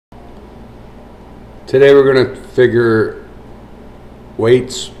Today we're going to figure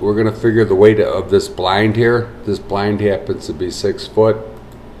weights. We're going to figure the weight of this blind here. This blind happens to be 6 foot.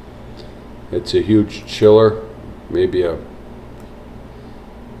 It's a huge chiller, maybe a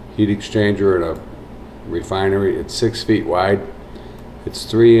heat exchanger in a refinery. It's 6 feet wide. It's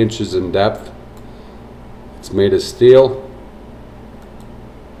 3 inches in depth. It's made of steel.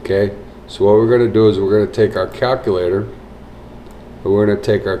 Okay, so what we're going to do is we're going to take our calculator.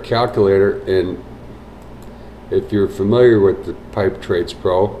 And if you're familiar with the Pipetrades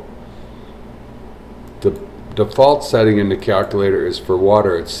Pro, the default setting in the calculator is for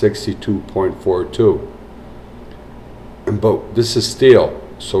water at 62.42. But this is steel,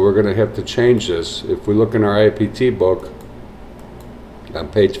 so we're going to have to change this. If we look in our IPT book on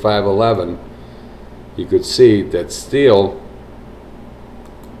page 511, you could see that steel,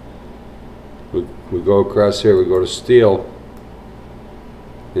 we go across here, we go to steel,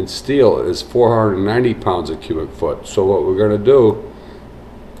 and steel is 490 pounds a cubic foot. So what we're going to do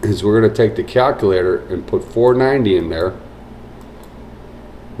is we're going to take the calculator and put 490 in there.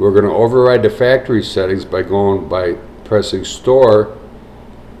 We're going to override the factory settings by pressing store,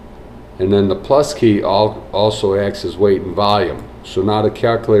 and then the plus key also acts as weight and volume. So now the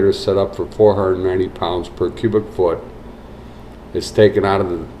calculator is set up for 490 pounds per cubic foot. It's taken out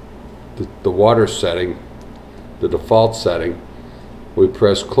of the water setting, the default setting. We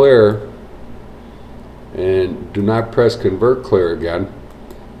press clear and do not press convert clear again.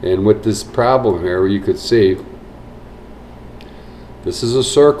 And with this problem here, you could see this is a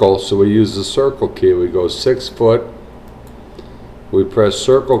circle, so we use the circle key. We go 6 foot. We press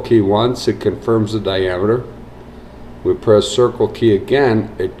circle key once, it confirms the diameter. We press circle key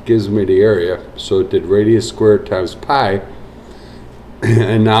again, it gives me the area. So it did radius squared times pi.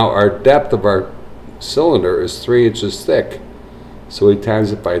 And now our depth of our cylinder is 3 inches thick. So we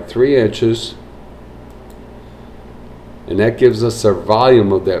times it by 3 inches, and that gives us our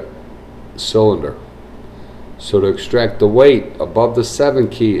volume of that cylinder. So to extract the weight above the 7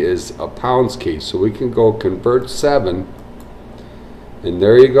 key is a pounds key. So we can go convert 7, and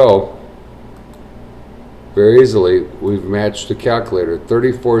there you go. Very easily, we've matched the calculator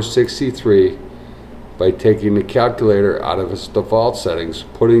 3463 by taking the calculator out of its default settings,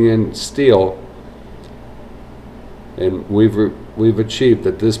 putting in steel, and we've achieved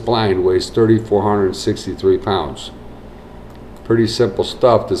that this blind weighs 3,463 pounds. Pretty simple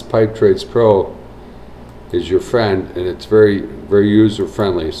stuff. This Pipetrades Pro is your friend, and it's very, very user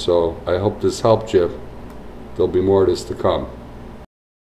friendly. So I hope this helped you. There'll be more of this to come.